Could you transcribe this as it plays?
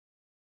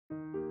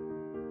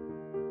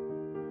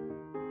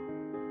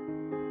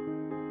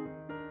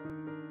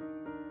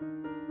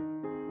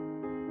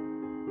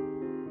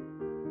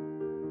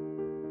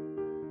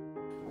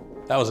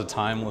That was a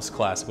timeless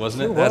classic,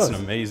 wasn't it? Sure That's was.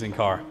 an amazing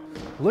car.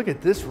 Look at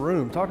this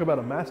room. Talk about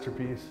a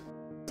masterpiece.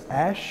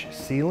 Ash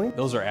ceiling.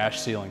 Those are ash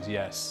ceilings,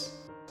 yes.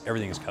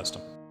 Everything is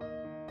custom.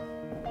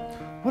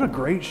 What a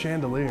great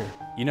chandelier.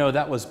 You know,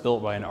 that was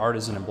built by an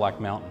artisan in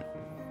Black Mountain.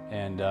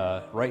 And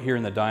right here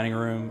in the dining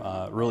room,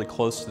 really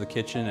close to the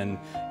kitchen. And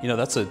you know,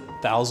 that's a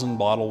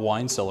 1,000-bottle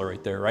wine cellar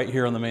right there, right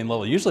here on the main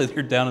level. Usually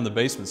they're down in the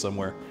basement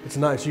somewhere. It's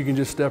nice. You can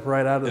just step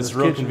right out of this It's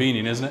real kitchen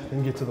convenient, isn't it?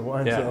 and get to the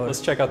wine Yeah, cellar.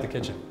 let's check out the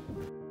kitchen.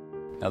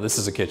 Now this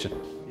is a kitchen.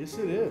 Yes,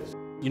 it is.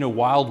 You know,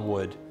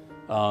 Wildwood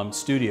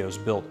Studios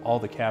built all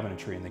the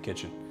cabinetry in the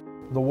kitchen.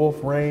 The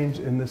Wolf range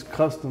and this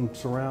custom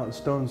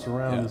stone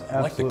surround is absolutely I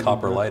like the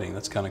copper great. lighting.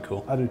 That's kind of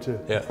cool. I do too.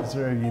 Yeah. It's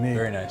very unique.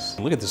 Very nice.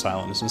 Look at this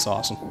island. This is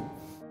awesome.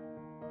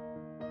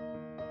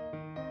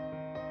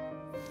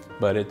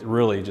 But it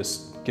really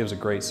just gives a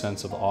great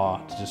sense of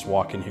awe to just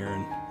walk in here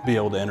and be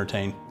able to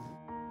entertain.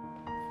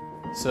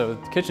 So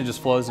the kitchen just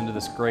flows into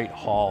this great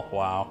hall.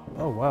 Wow.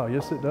 Oh wow,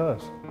 yes it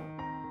does.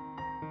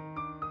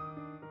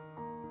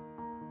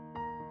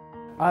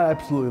 I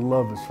absolutely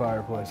love this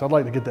fireplace. I'd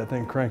like to get that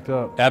thing cranked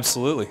up.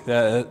 Absolutely.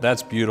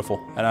 That's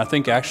beautiful. And I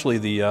think actually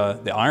the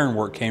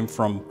ironwork came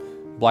from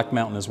Black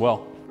Mountain as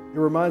well. It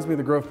reminds me of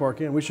the Grove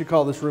Park Inn. We should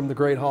call this room the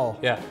Great Hall.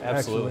 Yeah,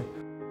 absolutely.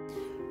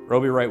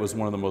 Roby Wright was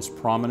one of the most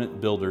prominent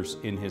builders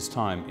in his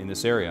time in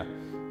this area,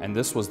 and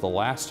this was the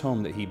last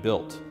home that he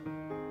built.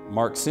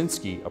 Mark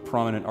Sinsky, a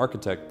prominent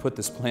architect, put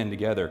this plan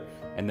together,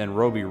 and then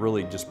Roby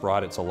really just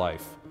brought it to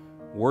life.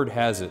 Word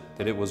has it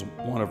that it was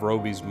one of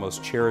Roby's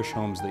most cherished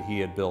homes that he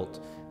had built,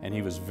 and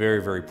he was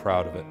very, very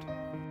proud of it.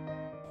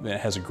 It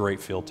has a great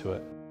feel to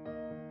it.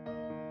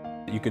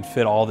 You could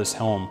fit all this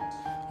home,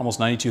 almost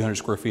 9,200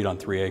 square feet on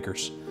 3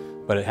 acres,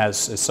 but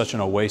it's such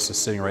an oasis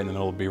sitting right in the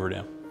middle of Beaver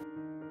Dam.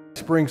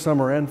 Spring,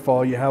 summer, and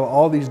fall, you have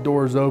all these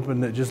doors open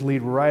that just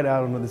lead right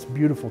out onto this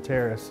beautiful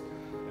terrace.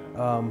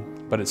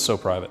 But it's so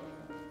private.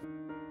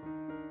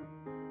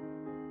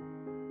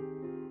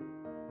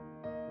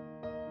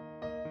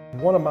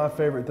 One of my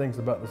favorite things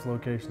about this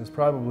location is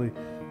probably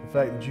the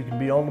fact that you can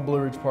be on the Blue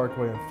Ridge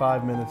Parkway in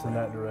 5 minutes in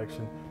that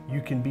direction.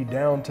 You can be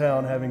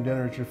downtown having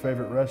dinner at your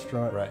favorite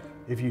restaurant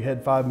if you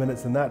head 5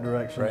 minutes in that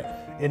direction.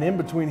 And in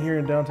between here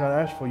and downtown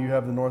Asheville, you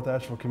have the North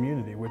Asheville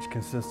community, which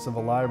consists of a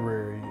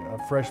library,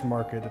 a fresh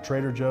market, a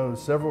Trader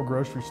Joe's, several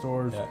grocery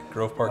stores. Yeah,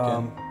 Grove Park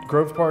Inn.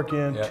 Grove Park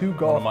Inn, Yeah, 2 one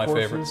golf of my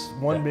courses, favorites.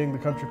 one Yeah. being the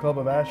Country Club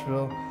of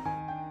Asheville,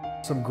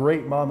 some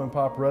great mom and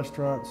pop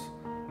restaurants,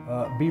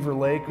 Beaver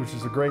Lake, which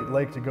is a great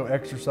lake to go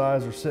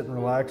exercise or sit and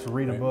relax or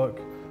read a book.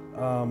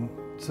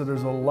 So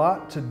there's a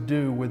lot to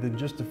do within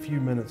just a few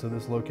minutes of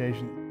this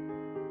location.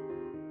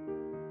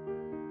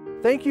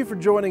 Thank you for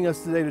joining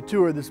us today to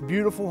tour this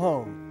beautiful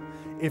home.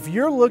 If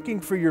you're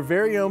looking for your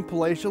very own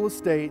palatial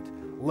estate,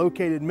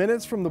 located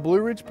minutes from the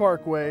Blue Ridge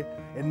Parkway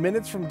and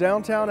minutes from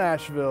downtown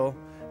Asheville,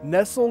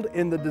 nestled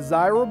in the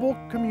desirable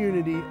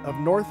community of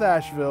North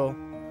Asheville,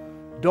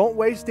 don't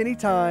waste any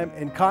time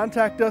and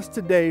contact us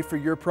today for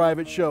your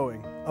private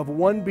showing of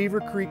 1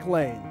 Beaver Creek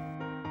Lane.